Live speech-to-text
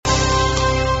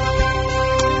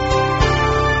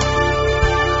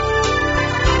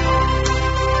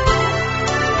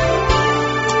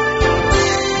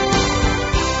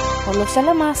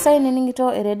Shalama sai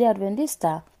niningito eredi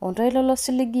Adventista ontoilolo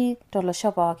siligi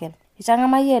tolosho pookin.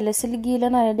 Itang'amaye ele siligi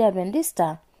lena eredi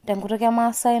Adventista tenkutuk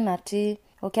emaasai natii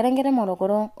okerengere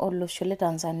Morogoro olosho le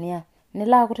Tanzania.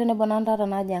 Nila tenebo nantata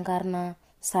naji enkarna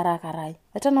Sara Karai.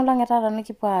 Eton olong' etata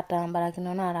nikipuo aata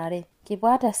mbarakinot are. Kipuo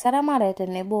aata Eseremare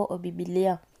tenebo o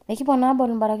Biblia. Nikipuo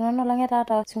naabol mbarakinot olong'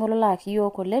 etata osinkolio laa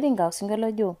kiyiok oleringa osinkolio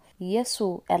ojo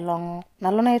Yesu elong'o.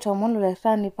 Nalo naitomon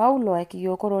Olekitani Paulo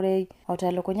ekiyiok ororei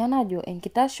otelukunya najo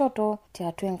Enkitashoto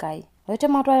tiatua Enkai.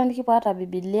 Ematua nikipuo aata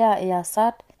Biblia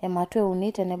iaasat ematua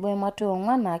 3 tenebo ematua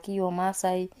 4 naa kiyiok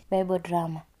Maasai Bible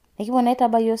drama. Nikipuo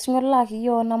naitabayo osinkolio laa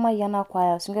kiyiok namayiana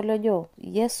kwaya osinkolio ojo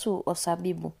Yesu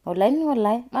osabibu. Olaini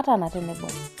olai matana tenebo.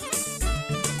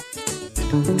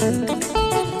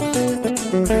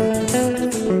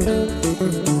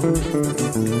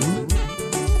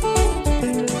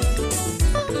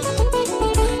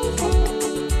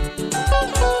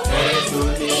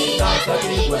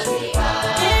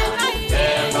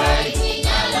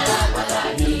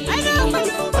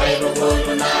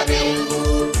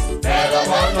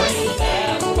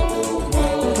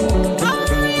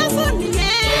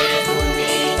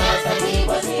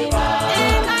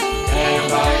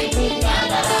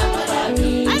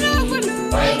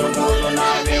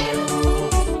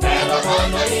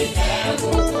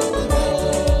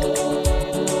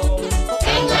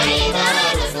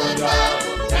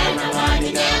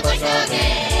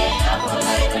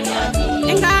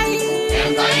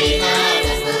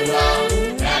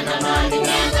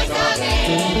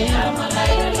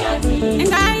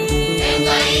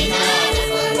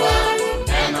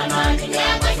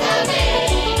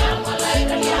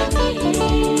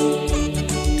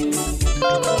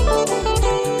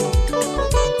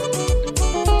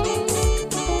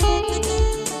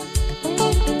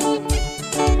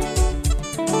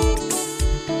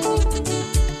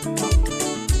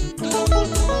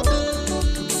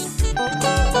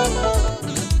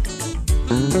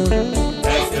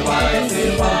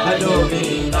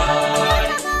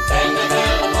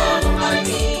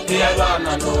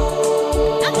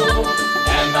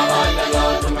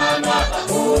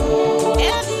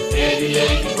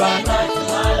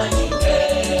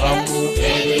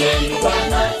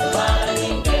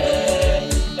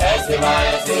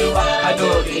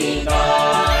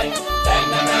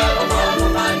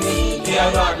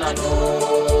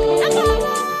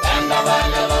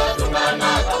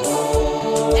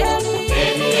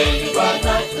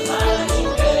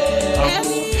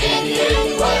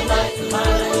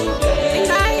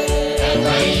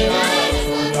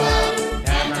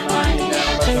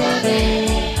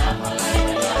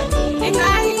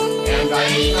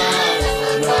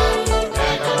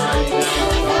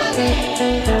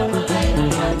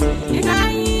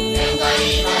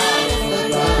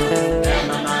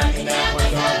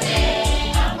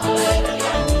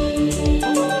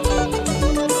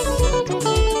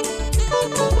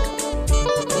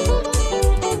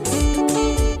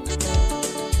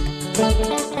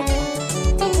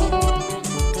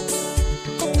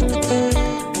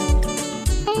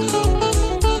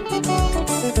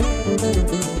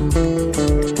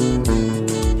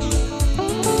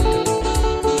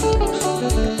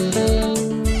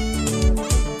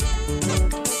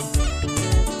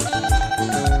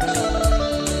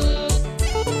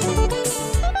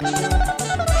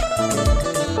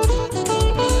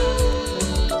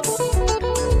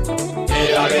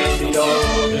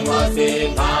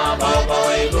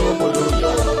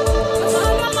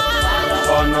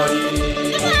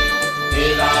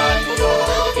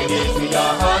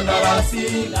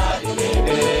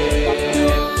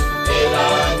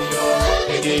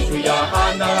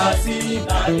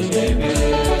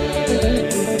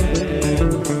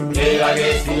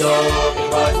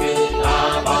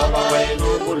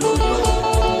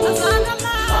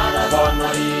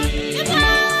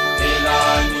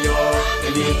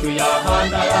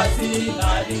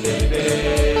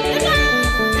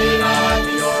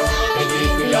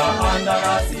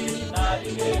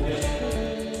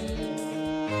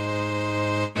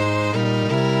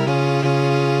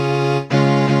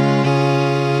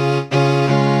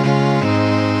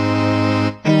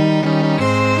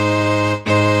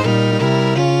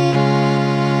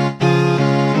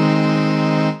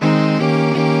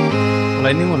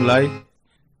 Lai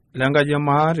langa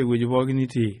jamaa tewueji pookin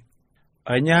nitii.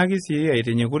 Ainyaaki sii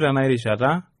aitinyikuta ena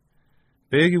rishata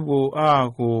pee kipuo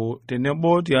aaku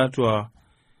tenebo tiatua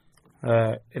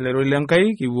elero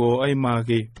lenkai kipuo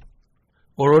aimaki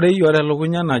ororei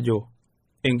otelukunya najo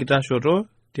Enkitashoto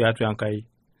tiatua Enkai.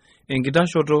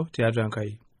 Enkitashoto tiatua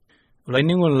Enkai.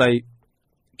 Olainining'oni lai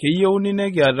keyieuni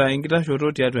nekiata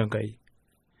enkitashoto tiatua Enkai.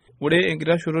 ore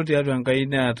enkitashoto tiatua Enkai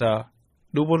neeta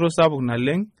dupoto sapuk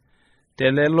naleng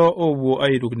telelo opuo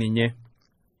airuk ninye.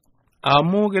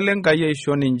 Amu kelo Enkai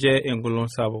aisho ninche engolon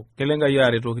sapuk, kelo Enkai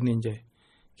aretoki ninche,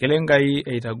 kelo Enkai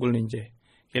aitagol ninche,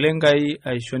 kelo Enkai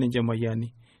aisho ninche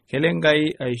mayiani, kelo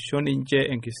Enkai aisho ninche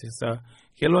enkisisa,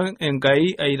 kelo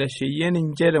Enkai aitasheyie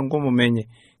ninche tenkomom enye,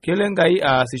 kelo Enkai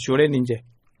aasishore ninche.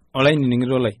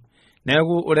 Olainining'ito lai,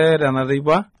 neeku ore tena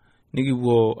teipa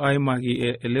nikipuo aimaki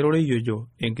ele rorei ojo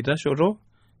enkitashoto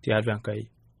tiatua Enkai.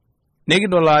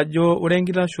 Nikidol ajo ore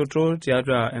enkitashoto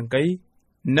tiatua Enkai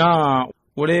naa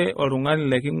ore oltung'ani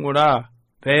leking'uraa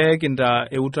pee kintaa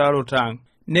eutaroto ang'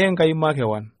 nee Enkai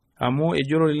makewan, amu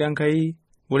ejo ororei lenkai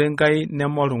ore Enkai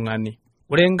neme oltung'ani.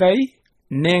 Ore Enkai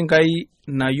nee Enkai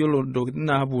nayiolo ntokitin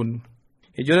naapuonu.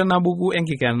 Ejo tena buku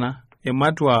enkikena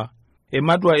ematua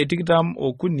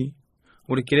 23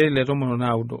 orkereri le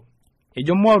 19.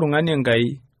 Ejo mo oltung'ani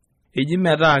Enkai, eji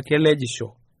metaa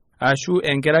kelejisho, ashu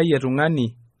enkerai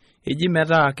etung'ani eji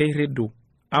metaa keiridu,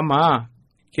 ama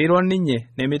keiro ninye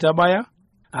nemitabaya,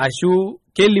 ashu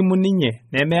kelimu ninye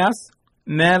nemeas,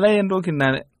 meetai entoki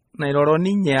nairoro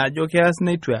ninye ajo keas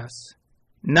neitu eas.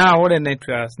 Naa ore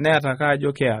neitu eas neeta ake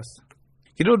ajo keas.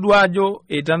 Kitodua ajo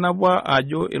eitanapua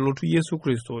ajo elotu Yesu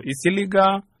Kristo,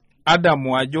 isiliga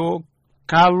Adamu ajo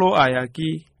kalo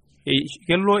ayaki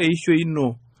kelo eisho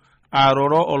ino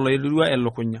aroro oloirua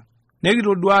elukunya.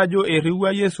 Nekitodua ajo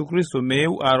eriwa Yesu Kristo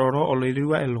meu aroro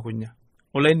oloirua elukunya.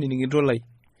 Olainining'ito lai,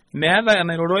 meeta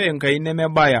enairoro Enkai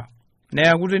nemebaya.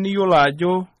 Neeku teniyiolo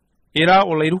ajo ira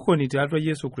olairukoni tiatua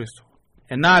Yesu Kristo,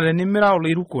 enaa tenimira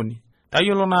olairukoni,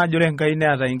 tayiolo naa ajo Enkai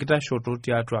neeta enkitashoto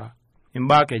tiatua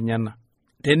imbaa kenyana.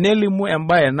 Tenelimu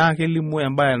embaye naa kelimu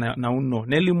embaye nauno,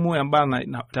 nelimu embaye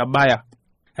natabaya.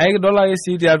 Aikidol ake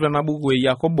sii tiatua ena buku e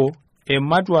Yakobo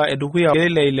ematua edukuya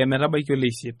ile metabaiki ole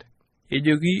 8.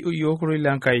 Ejoki iyiok ororei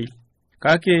lenkai,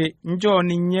 kake nchoo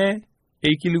ninye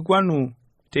eikilikwanu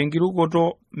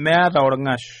tenkirukoto meeta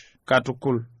orng'ash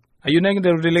katukul. Ayieu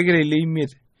nekinteru telekereri le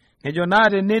 5. Nejo naa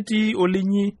tenetii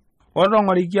olinyi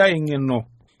otong'orikia eng'eno,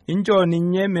 inchoo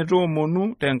ninye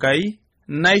metoomonu tenkai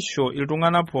naisho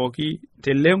iltung'anak pooki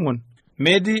teleng'on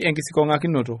metii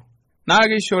enkisikong'akinoto. Naa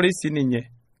keishori sininye,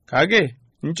 kake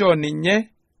nchoo ninye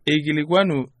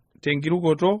eikilikwanu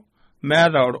tenkirukoto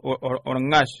meeta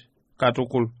orng'ash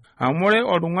katukul. Amu ore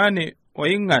oltung'ani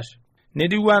oing'ash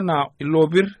netiu anaa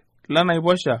ilopir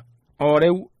lenaiposha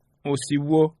oreu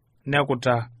osiwuo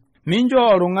nekutaa. Mincho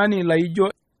oltung'ani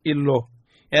laijo ilo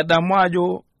edamu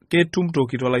ajo ketum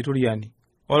toki tolaitoriani.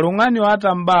 Oltung'ani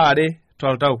oata mbaa are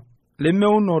toltau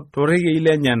lemeuno torekei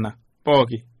lenyana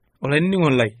pooki.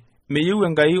 Olainining'oni lai, meyieu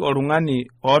Enkai oltung'ani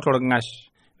oota orng'ash.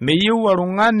 Meyieu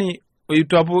oltung'ani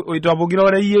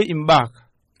oitapukiroreyie imbaak.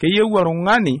 Keyieu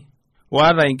oltung'ani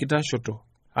oata enkitashoto.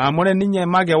 Amu ore ninye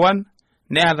makewan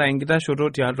neeta enkitashoto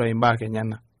tiatua imbaak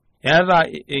enyana. Eeta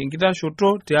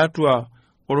enkitashoto tiatua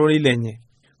ororei lenye.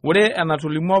 Ore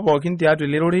enatolimua pookin tiatua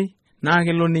ele rorei naa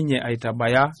kelo ninye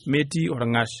aitabaya metii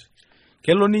orng'ash.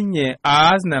 Kelo ninye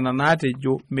aas nena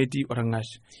naatejo metii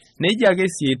orng'ash. Neija ake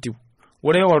sii etiu.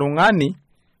 Ore oltung'ani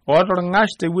oota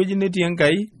orng'ash tewueji netii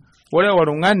Enkai, ore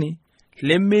oltung'ani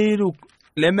lemeiruk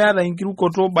lemeeta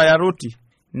enkirukoto bayaroti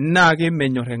naa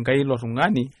kemenyor Enkai ilo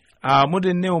tung'ani amu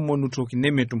teneomonu toki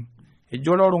nemetum.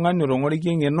 Ejo ore oltung'ani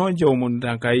otong'orikia eng'eno nche omonu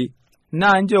tenkai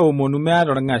naa nche omonu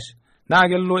meeta orng'ash naa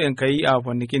kelo Enkai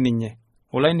aaponiki ninye.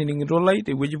 Olainining'ito lai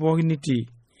tewueji pookin nitii.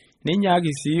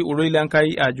 Ninyaaki sii ororei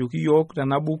lenkai ajoki yiok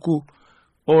tena buku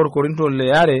oorkorinto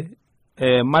le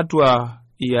 2 matua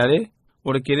 2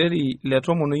 orkereri le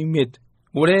 15.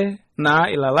 Ore naa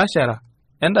ilalashara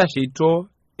entasheito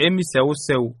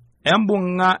emiseuseu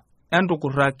embung'a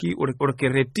entukurraki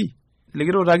orkereti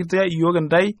likituutakita yiok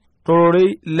intai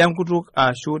tororei lenkutuk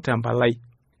ashu tempalai.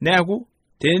 Neeku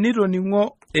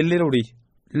tenitoning'o ele rorei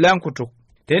lenkutuk,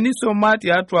 tenisoma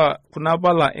tiatua kuna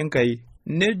pala Enkai,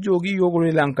 nejoki yiok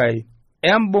ororei lenkai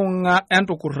embung'a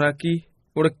entukurraki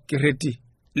orkereti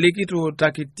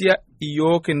likituutakitia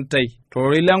yiok intai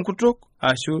tororei lenkutuk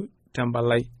ashu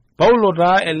tempalai. Paulo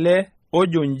taa ele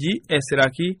ojo nji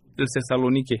esiraki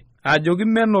Iltesalonike ajoki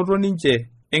menoto ninche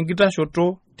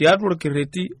enkitashoto tiatua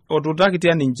orkereti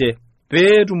otuutakitia ninche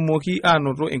pee etumoki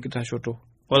aanoto enkitashoto.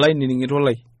 Olainining'ito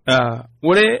lai,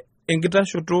 ore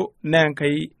enkitashoto naa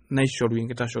Enkai naishoru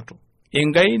enkitashoto.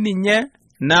 Enkai ninye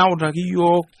nautaki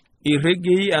yiok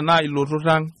irregei enaa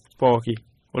ilototang pooki.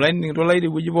 Olainining'ito lai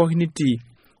tewueji pooki nitii.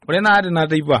 Ore naa tena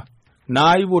teipa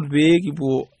naa ipot pee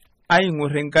kipuo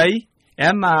aing'or Enkai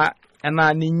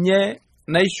enaa ninye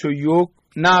naisho yiok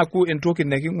naaku entoki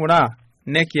neking'uraa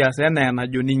nekias enaa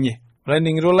enajo ninye.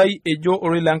 Olainining'ito lai ejo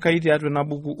ororei lenkai tiatua ena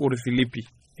buku orfilipi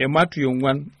ematua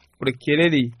 4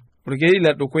 orkereri orkeri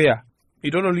le dukuya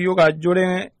itodolu yiok ajo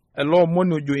ore ele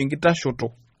omoni ojo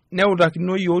Enkitashoto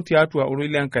neutakino yiok tiatua oroi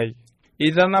lenkai.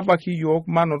 Itanapaki yiok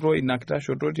manoto ina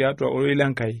kitashoto tiatua oroi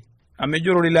lenkai.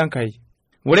 Amejo oroi lenkai.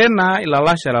 Ore naa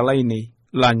ilalashara lainei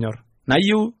lanyor.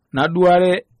 Nayieu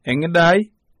naduare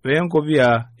eng'idai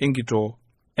wenkopia enkitoo.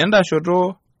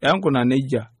 Entashoto enkuna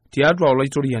neija tiatua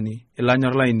olaitoriani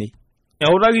ilanyor lainei.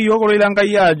 Eutaki yiok oroi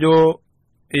lenkai ajo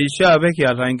eishaa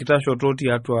pekiata enkitashoto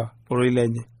tiatua oroi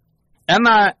lenye.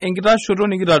 Enaa enkitashoto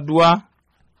nikitadua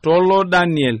tolo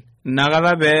Daniel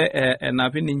nakata pee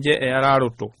enapi ninche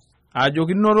eararoto. Ajo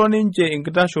kinoto ninche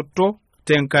enkitashoto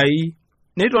tenkai,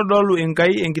 neitodolu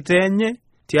enkai enkitoo enye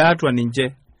tiatua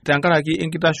ninche tenkaraki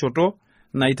enkitashoto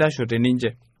naitashote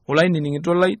ninche.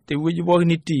 Olainining'ito lai tewueji pookin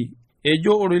nitii,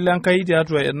 ejo oroi lenkai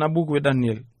tiatua ena buku e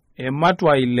Daniel,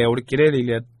 ematua 6 orkereri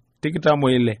le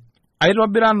 26.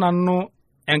 Aitobira nanu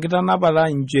enkitanapata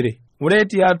inchere, ore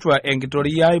tiatua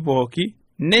enkitoria ai pooki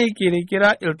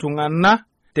neikirikira iltung'ana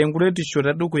tenkuretisho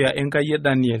tedukuya enkai e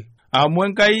Daniel, amu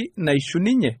enkai naishu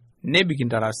ninye nebik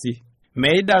intarasi.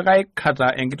 Meidakai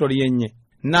kata enkitoria enye,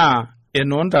 naa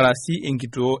enoontarasi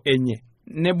enkitoo enye.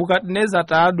 Nebukadneza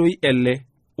taadoi ele,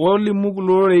 olimu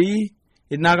kulo rei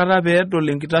inakata peedol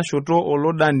enkitashoto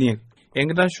olo Daniel,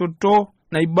 enkitashoto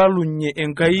naibalunye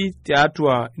enkai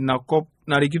tiatua inakop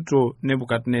narikito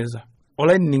Nebukadneza.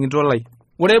 Olainining'ito lai,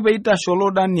 ore peitasho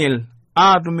olo Daniel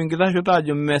aatum enkitashoto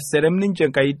ajo meserem ninche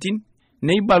nkaitin,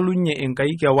 neibalunye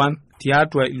enkai kewan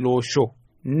tiatua ilo osho.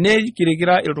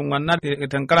 Neikirikira iltung'ana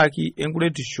tenkaraki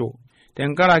enkuretisho,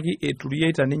 tenkaraki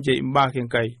eturieta ninche imbaa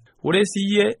enkai. Ore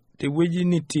siyie tewueji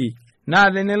nitii,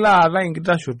 naa tenilo aata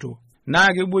enkitashoto,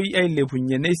 naa kepuoi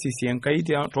ailepunye neisisi enkai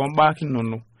tombaa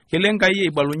inonok. Kelo enkai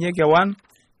aibalunye kewan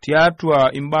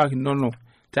tiatua imbaa inonok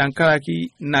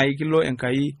tenkaraki naikilo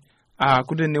enkai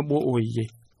aaku tenebo oyie.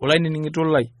 Olainining'ito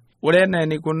lai, ore enaa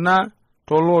enikuna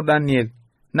tolo Daniel,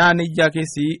 naa nejia ake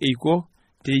sii eiko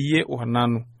teyie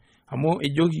onanu. Amu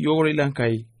ejoki yiok oroi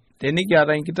lenkai,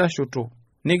 tenikiata enkitashoto,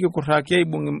 nikikurraki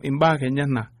aibung' imbaa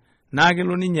enyenak, naa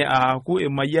kelo ninye aaku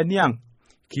emayiani ang'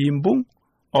 kiimbung'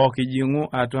 kijing'u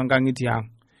atua nkang'itie ang'.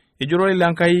 Ejo oroi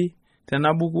lenkai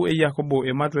tena buku e Yakobo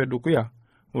ematua edukuya,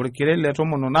 orkereri le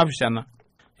 17,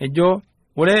 ejo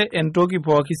ore entoki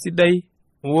pooki sidai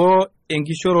wo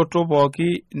enkishoroto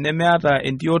pooki nemeata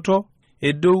entioto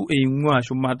edou eing'ua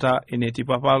shumata enetii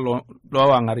papa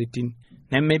loowang'aritin,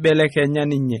 nemeibelekenya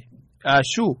ninye,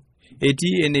 ashu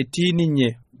etii enetii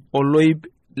ninye oloip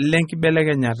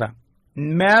lenkibelekenyata.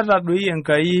 Meata doi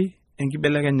enkai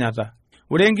enkibelekenyata.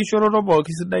 Ore enkishoroto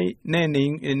pooki sidai naa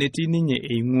enetii ninye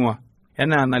eing'ua,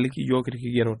 enaa naliki yiok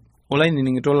irkigerot.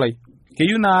 Olainining'ito lai,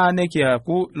 keyieu naa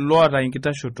nekiaku loota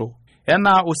enkitashoto,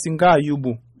 enaa osinka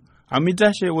Ayubu.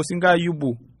 Amitashe osinka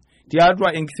Ayubu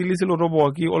tiatua enkisilisiloto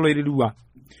pooki oloirirua.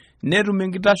 Netum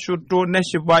enkitashoto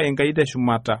neshipa enkai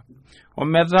teshumata.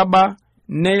 Ometaba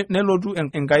nelotu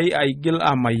enkai aigil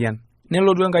amayian.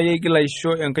 Nelotu enkai aigil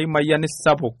aisho enkai mayian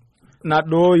sapuk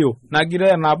nadooyo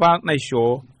nagira enapa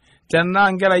naishoo.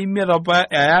 Tenaa nkera 5 apa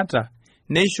eata,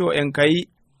 neisho enkai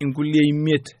inkulie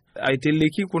 5,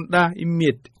 aiteleki kunda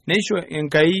 5. Neisho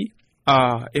enkai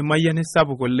emayian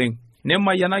sapuk oleng.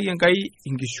 Nemayianaki enkai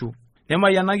inkishu,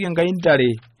 nemayianaki enkai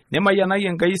ntare, nemayianaki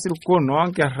enkai sirkon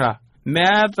onkera.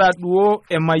 Meata duo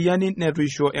emayiani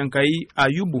netuisho enkai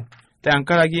Ayubu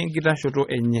tenkaraki enkitashoto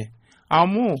enye.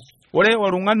 Amu ore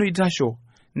oltung'ani oitasho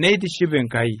neitiship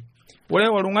enkai. Ore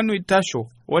oltung'ani oitasho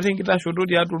oata enkitashoto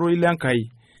tiatua oroi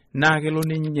lenkai, naa kelo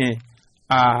ninye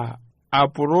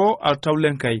apuroo oltau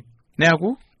lenkai.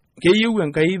 Neeku keyieu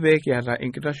enkai peekiata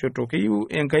enkitashoto, keyieu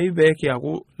enkai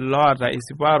peekiaku loota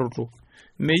esiparoto.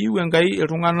 Meyieu enkai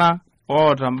iltung'ana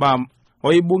oota mbaa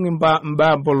oibung' imbaa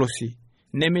mpolosi,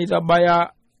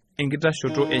 nemeitabaya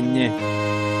enkitashoto enye.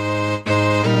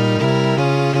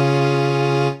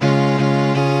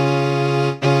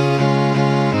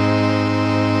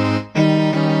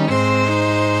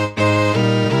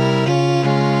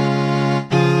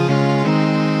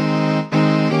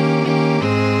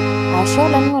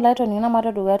 Ashola ningo laito nina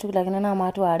mato duga tukilakina na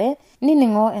mato are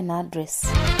niningo en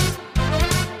address.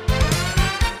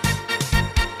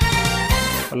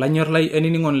 Olanyor lai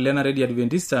eniningon lena Radio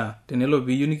Adventista tenelo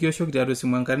piyu nikioshoki tiatua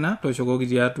simu enkarna toshokoki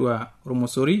tiatua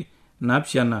ormosori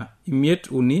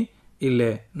 753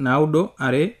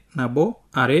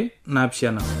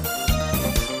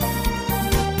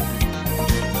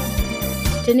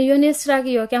 Teniyo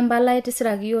nisiraki yo kembala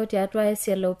tisiraki yo tiatua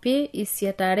SLOP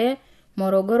isietare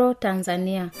Morogoro,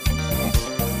 Tanzania.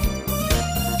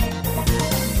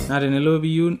 Na tenelo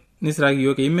piyu nisiraki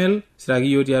yo email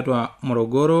siraki yo tiatua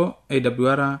morogoro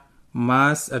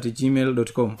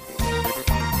awr@gmail.com.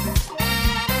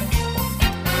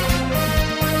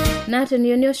 Na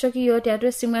teniyieu nioshoki iyiok tiatua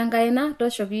esimu enkaina,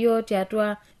 tooshoki iyiok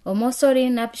tiatua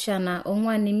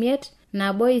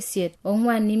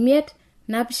 075-458-459.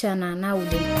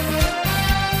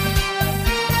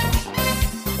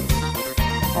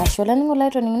 Ashe oleng ng'ole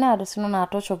aitoning naado sino naa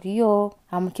tooshoki iyiok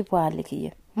amu kipuo aaliki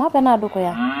iyie. Maape naa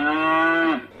dukuya.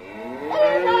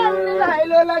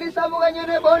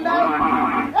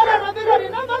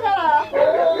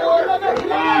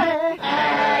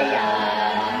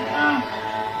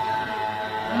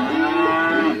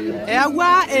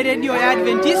 Eyaua eredio ya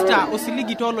Adventista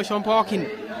osiligi tooloshon pookin.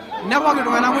 Nepok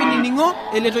iltung'anak oinining'o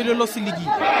eletoilo losiligi.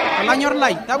 Olanyor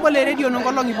lai, tabolo eredio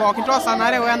nonkolong'i pookin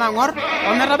toosanare wenang'or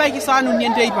ometabaiki saa 4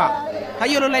 enteipa.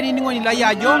 Tayiolo lainining'oni lai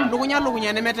ajo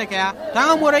lukunya nemetekeya.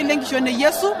 Tang'amu oroi lenkishon e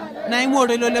Yesu naimu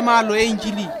oltoilo lemaalo e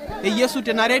Injili. E Yesu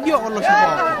tena redio olosho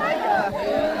pookin.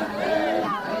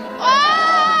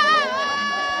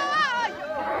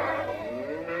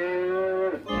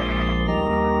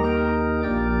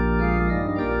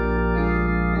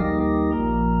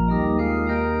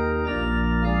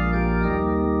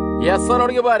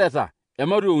 Yasarorge bareta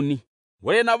ematua uni.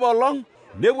 Ore nabo olong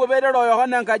nepuo peterero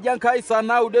Yohana enkaji Enkai saa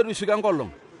 9 etushuko enkolong.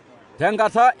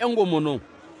 Tenkata enkomono.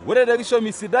 Ore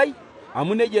tekishomi sidai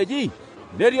amu neija eji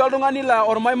netii oltung'ani laa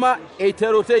ormaima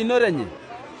eiteru teinoto enye.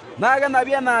 Naa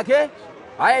kenapi enaake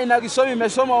aya ina kishomi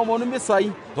meshomo aomonu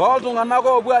mpisai tooltung'anak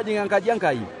oopuo ajing enkaji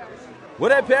Enkai.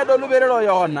 Ore peedolu peterero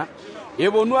Yohana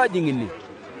eponu ajing ine.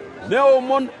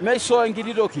 Neomon meishoo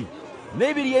enkiti toki.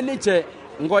 Neipirie ninche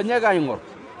nkonyek aing'or.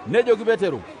 Nejoki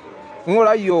Petero,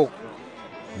 ng'ura iyiok.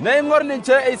 Neing'or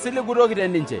ninche eisiligutoki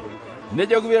teninche.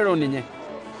 Nejoki Petero ninye,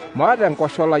 maata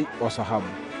enkosholai osahabu,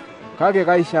 kake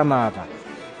kaisha naata.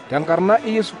 Tenkarna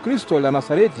Yesu Kristo le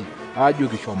Nasareti aajo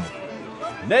kishomo.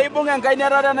 Neibung enkaina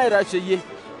etata naitasheyie.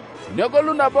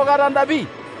 Negolu nabo kata ndapi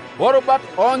orubat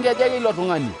oonkejek ilo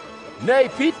tung'ani.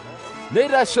 Neipit,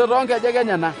 neitasho toonkejek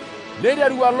enyana.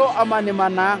 Neiteru alo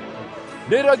amanimanaa.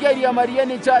 Neitoki airiamarie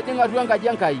ninche ajing atua enkaji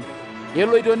Enkai.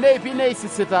 Eloito neipi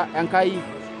neisisita Enkai.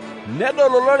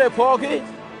 Nedol olore pooki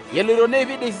eloito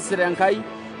neipi neisisita Enkai.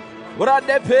 Ore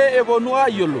ade pee eponu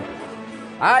aayiolo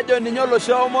aajo ninye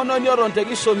olosho omononi oton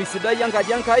tekishomi sidai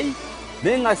enkaji Enkai,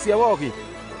 neing'asie pooki.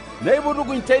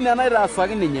 Neiputukuny teina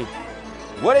naitaasaki ninye.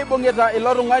 Ore ibung'ita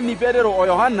ilo tung'ani Petero o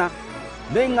Yohana,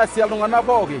 neing'asie iltung'anak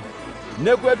pooki.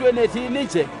 Nekwetu enetii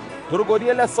ninche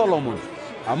torgorie le Solomon,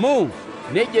 amu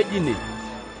neija eji ine.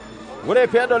 Ore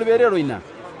peedol Petero ina,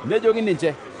 nejoki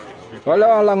ninche,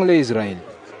 olewa lang le Israel,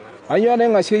 anyoo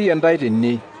naing'asieyie entai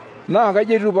tene, naa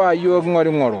kajo etu paa yiok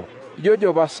ng'oring'oro,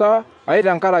 ijojo pasa ai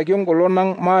tenkaraki engolon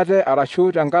ang' maate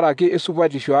arashu tenkaraki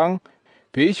esupatisho ang'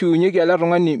 peishiunyieki ele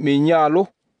tung'ani meinyaalo,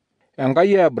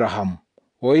 Enkai e Abraham,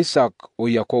 o Isak o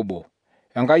Yakobo,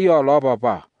 Enkai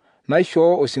ooloopapa,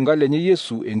 naishoo osinka lenye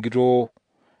Yesu enkitoo,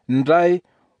 ntai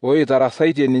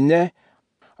oitarasaitie ninye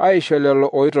aisho lelo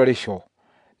oitorisho,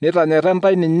 nitanyata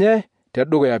ntai ninye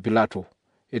tedukuya Pilato,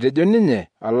 etejo ninye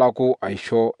alaku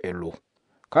aisho elo.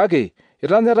 Kake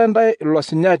itanyata ntai ilo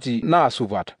sinyati naa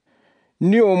supat,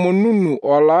 niomonunu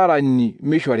olaarani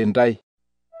mishori ntai.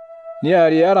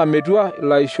 Niariara metua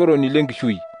ilaishoroni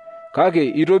lenkishui, kake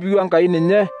itopiwa Enkai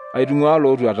ninye aitung'ua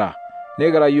lootuata,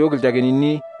 nekira yiok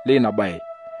ilchakenini leina baye.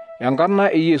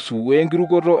 Enkarna e Yesu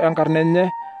wenkirukoto enkarna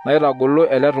enye naitagolo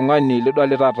ele tung'ani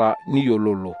lidolitata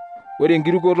niyiololo. Ore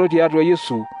enkirukoto tiatua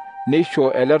Yesu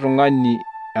neisho ele tung'ani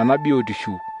ena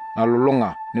biotishu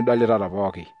nalulung'a nidolitata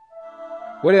pooki.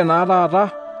 Ore naa taata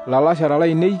lalashara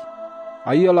lainei,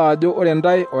 ayiolo ajo ore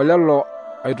ntai olelo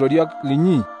aitoriak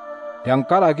linyi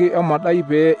tenkaraki emadai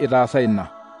pee itaasa ina.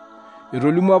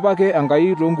 Etolimu apake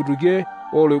Enkai toonkutukie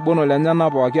ooloibono lenyana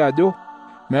pooki ajo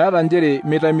meeta njere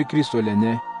meitami Kristo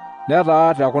lenye,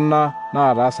 netaa tekuna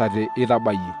naataasate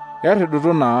itabayie.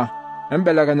 Erridutu naa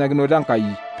embelekenyakinoto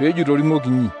Enkai peejito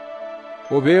ring'okinyi,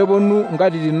 o peeponu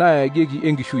nkatitin naayagieki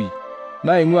enkishui,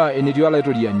 naing'ua enetii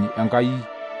olaitoriani Enkai,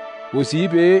 o sii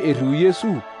pee erriu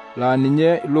Yesu laa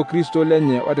ninye ilo Kristo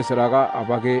lenye otisiraka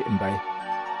apake ntai.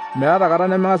 Meeta kata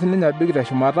nemeng'as ninye abik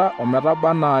teshumata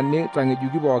ometaba naa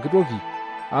nitang'ejuki pooki toki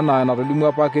anaa enatolimu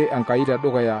apake Enkai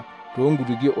tedukuya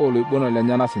toonkutukie ooloibono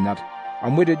lenyana sinyat.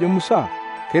 Amu etejo Musa,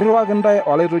 kirriwaki ntai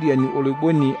olaitoriani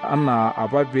oloiboni anaa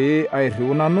apa pee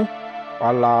airriu nanu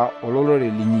olaa ololore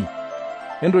linyi.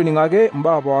 Entoning ake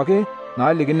mbaa pooki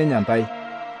naaliki ninye ntai.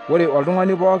 Ore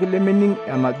oltung'ani pooki lemening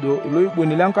enajo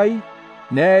iloiboni lenkai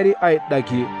neeri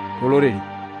aidaki toloreri.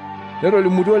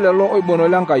 Netolimutuo lelo oibono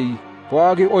lenkai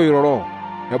pooki oiroro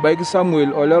ebaiki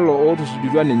Samuel olelo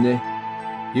ootusujutua ninye.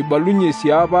 Ibalunye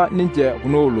siapa ninche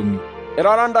kuna olong'i.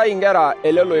 Irara ntai inkera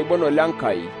elelo oibono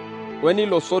lenkai,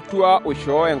 wenilo sotua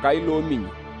oishoo Enkai loominyi,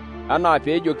 anaa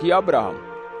peejoki Abraham,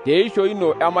 teishoi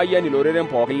ino emayian iloreren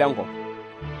pooki lenkop.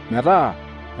 Metaa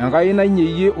Enkai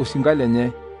nainyeyie osinka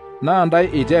lenye, naa ntae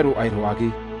eiteru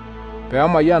airriwaki,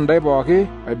 peemayian ntae pooki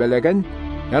aibelekeny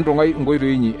entung'ai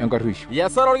inkoitoi inyi enkarruisho.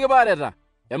 Iaasat orkipaareta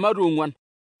ematua ong'wan.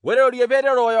 Ore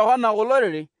orkipeterero Yohana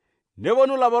olorere,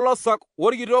 neponu ilapolosak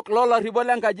orkitok lolarripok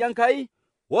lenkaji Enkai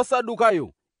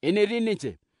osadukayo enetii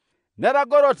ninche.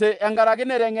 Netagorote enkaraki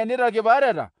neteng'enita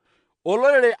irkipaareta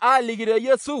olorere aaliki te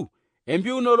Yesu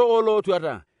empiunoto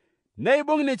oolootuata.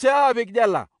 Neibung' ninche aapik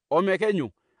jela omekenyu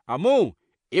amu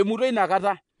emutwa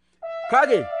inakata.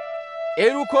 Kake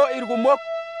eiruko irkumok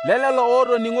lelelo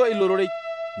ootoning'o ilororei,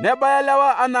 nebaya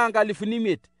lewa anaa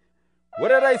 5,000.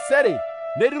 Ore taisere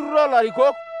neiturruro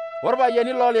ilarikok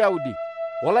orpayiani loolyaudi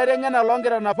olaiteng'ena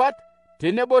loonkitanapat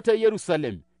tenebo te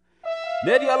Yerusalem.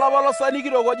 Netii olapolosani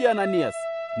kitok oji Ananias,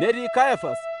 netii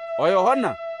Kayafas o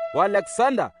Yohana o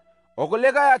Alexander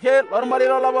okulikae ake lormarei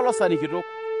lolapolosani kitok.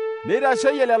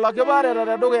 Neitasheyie lelo kipaareta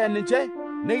tedukuya ninche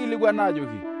neikilikuan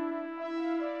aajoki,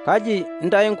 kaji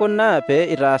intae inkunaa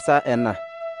pee itaasa ena?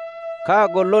 Kaa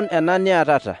golon ena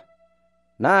niatata?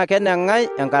 Naa keneng'ae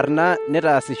enkarna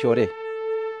nitaasishore?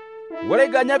 Ore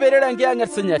iganya peirere enkiyang'et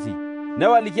sinyati,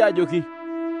 newaliki ajoki,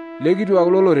 lekituak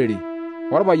lolorere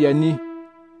orpayiani,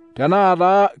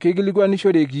 tenaataa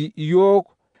keikilikwanishoreki iyiok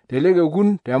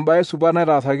telekekun tembaye supat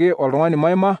naitaasaki oltung'ani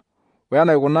maima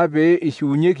wenaikuna pee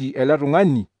ishiunyeki ele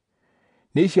tung'ani,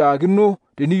 neishaakino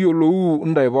teniyiolou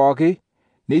ntae pooki,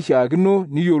 neishaakino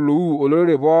niyiolou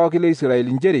olorere pooki le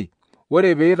Israeli nchere,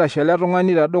 ore pee eitashe ele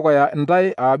tung'ani tedukuya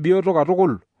ntae bioto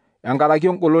katukul, enkaraki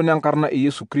engolon enkarna e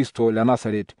Yesu Kristo le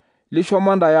Nasaret,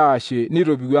 lishomo ntae aashe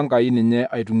neitopiwu Enkai ninye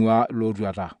aitung'ua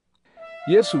lootuata.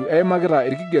 Yesu eimakita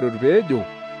irkigerot peejo,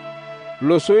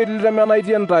 losoit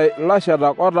litemenaitie ntae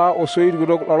lashetak otaa osoit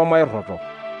kitok lormairroto.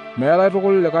 Meetai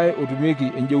tukul likae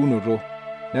otumieki enjeunoto,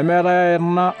 nemeetai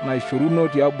aina naishoruno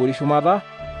tiabori shumata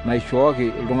naishooki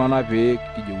iltung'anak pee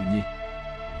kijeunye.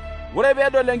 Ore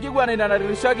peedol enkiguana ina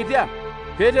natirrishakitia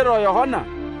Petero o Yohana,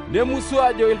 nemusu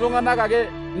ajo iltung'anak ake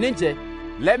ninche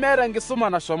lemeeta enkisuma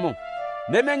nashomo,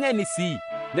 nemeng'eni sii,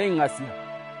 neing'asia.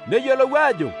 Neyiolou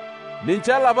ajo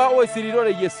ninche lapa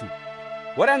oisiritore Yesu.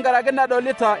 Ore enkaraki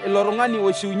nadolita ilo tung'ani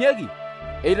oishiunyeki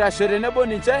eitashe tenebo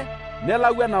ninche,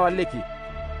 nelau enawaliki.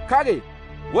 Kake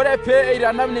ore pee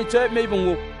eitanap ninche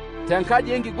meibung'u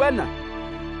tenkaji enkiguana,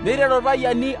 neiteru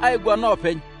irpayiani aiguana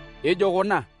oopeny, ejo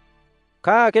kuna,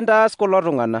 kaa kintaas kulo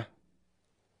tung'ana?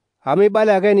 Amu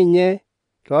ibala ake ninye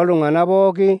tooltung'anak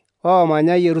pooki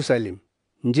oomanya Yerusalem,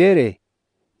 nchere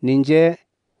ninche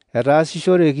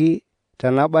etaasishoreki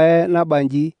tena baye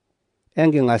nabanji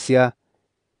enking'asia,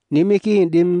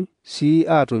 nimikiindim sii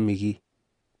aatomiki.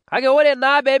 Kake ore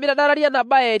naa pee mitadalari ena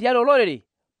baye tiatua olorere,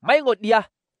 maing'odia,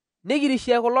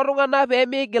 nikirishie kulo tung'anak pee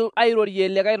miigil airorie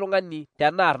likae tung'ani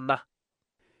tenaarna.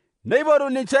 Neipotu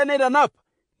ninche neitanap,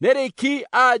 neriki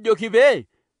aajoki pee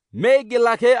meigil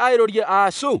ake airorie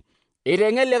aashu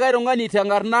eiteng'en likae tung'ani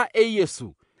tenkarna e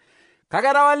Yesu. Kake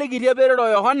etawalikitie Petero o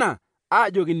Yohana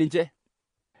aajoki ninche,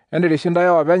 entirish ntae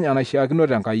openy enaishaakino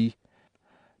tenkai,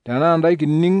 tenaa ntae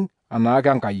kining' anaake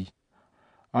Enkai.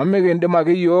 Amu mikindim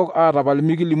ake yiok aatapal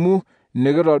mikilimu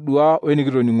nikitodua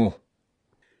wenikitoning'o.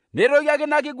 Neitoki ake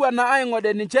ina kiguana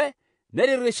aing'ode ninche,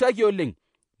 netirrishaki oleng,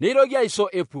 neitoki aisho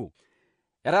epuo.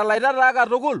 Etalaita taa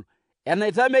katukul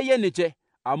enaitameyie ninche,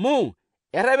 amu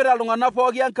errepita iltung'anak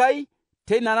pooki Enkai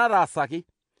teina nataasaki.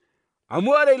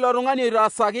 Amu ore ilo tung'ani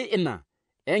oitaasaki ina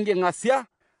enking'asia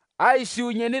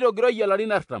aishiunye neitogiroyie ilarin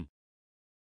 40.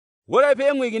 Ore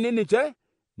peeng'uikini ninche,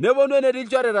 neponu enetii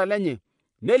ilchoreta lenye,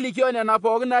 nelikio nena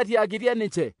pooki naatiakitia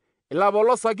ninche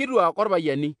ilapolosak kituak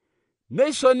orpayiani.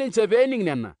 Neisho ninche peening'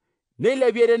 nena,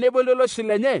 neilepie tenebo loloshi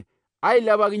lenye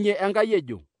ailepakinye Enkai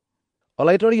ejo,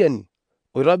 Olaitoriani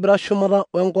oitobira shumata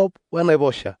wenkop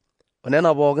wenaiposha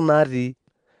onena pooki naatii,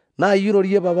 naa iyie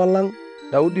irorie papa lang'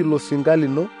 Daudi ilo sinka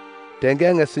lino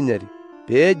tenkiyang'et sinyati,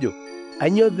 peejo,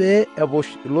 anyoo pee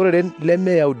epush iloreren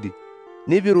leme Yaudi,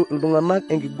 nipiru iltung'anak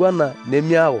enkiguana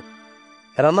nemiaku.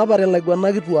 Etanapate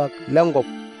ilaiguanak kituak lenkop,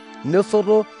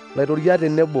 nesoto laitoriak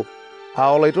tenebo,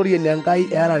 olaitoriani Enkai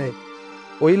eerare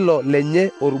oilo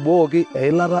lenye otubukoki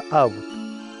eilata aaput.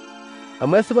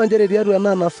 Amu esipa nchere tiatua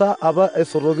ena nasa apa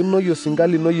esotokinoi osinka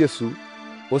lino Yesu,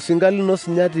 osinka lino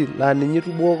sinyati laa ninye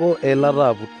itubukoko eilata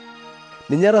aaput.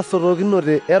 Ninye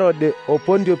etasotokinote Herode o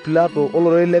Pontio Pilato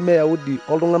olorere leme Yaudi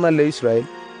oltung'anak le Israel,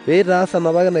 pee itaas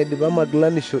enapake naidipa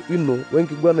magilanisho ino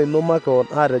wenkiguana ino makeon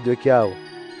aatejo kiaku.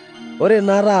 Ore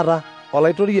naa taata,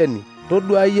 olaitoriani,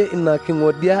 toduaa iyie ina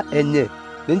king'odia enye,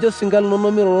 nincho osinka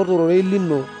linono miroro tororei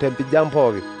lino tempijam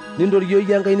pooki, nintorio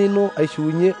iyie enkaina ino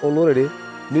aishiunye olorere,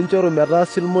 ninchoru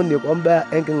metaasi ilmoniek ombaa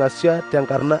enking'asia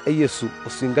tenkarna e Yesu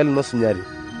osinka lino sinyati.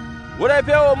 Ore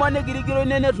pee eomon negirigiroi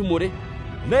netumore,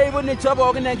 neiput ninche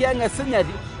pookin enkiyang'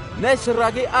 esinyati,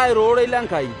 neshirraki airo ororei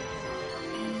lenkai.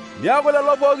 Neeku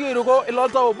lelo pooki iruko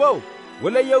iloltau obo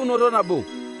oleyieunoto nabo,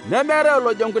 nemeetai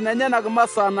olojonkun enyenak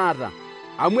masaa naata,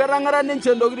 amu etang'ara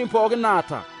ninche ntokitin pookin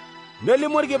naata.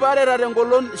 Nelimu irkipaareta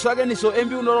tengolon shakenisho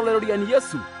empiunoto olairoriani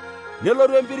Yesu,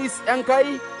 nelotu empiris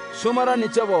Enkai shumata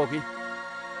ninche pooki.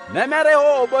 Nemeetai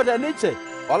hoo obo teninche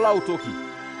olautoki,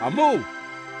 amu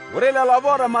ore lelo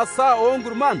oota masaa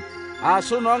oonkurman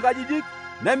ashu noonkajijik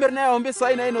nemirr neyau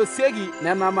mpisai nainosieki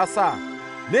nena masaa,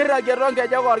 neirragie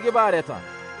toonkejek orkipaareta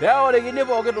pee eorikini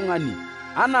pooki tung'ani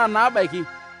anaa naabaiki.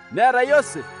 Neeta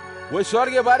Yosef oishoo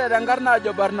irkipaareta enkarna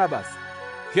ajo Barnabas,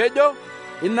 kejo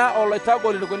ina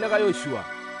oloitagol irkulikae Yoshua,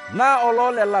 naa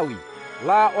oloole Lawi,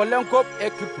 laa olenkop e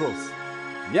Kipros.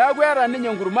 Neeku eeta ninye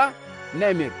enkurma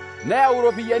nemirr, neyau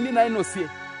iropiyiani nainosie,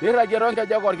 neirragie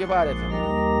toonkejek orkipaareta.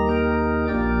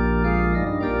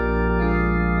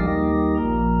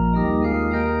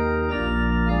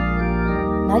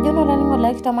 Najo nolaningo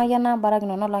la kitamayiana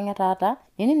barakinono lang taata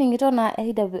ninining'ito na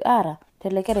AWR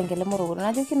telekerenke le Morogoro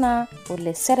najo kina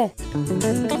ole sere.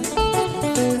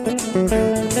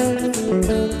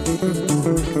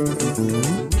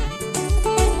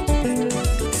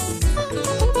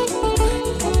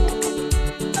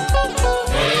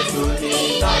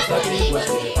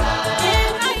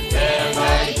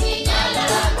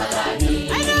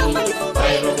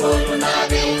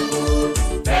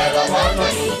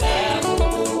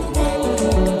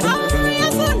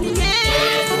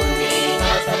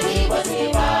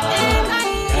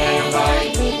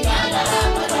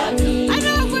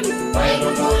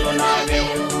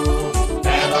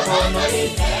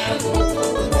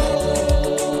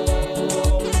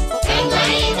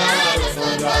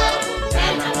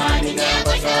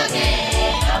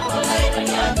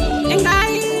 Enda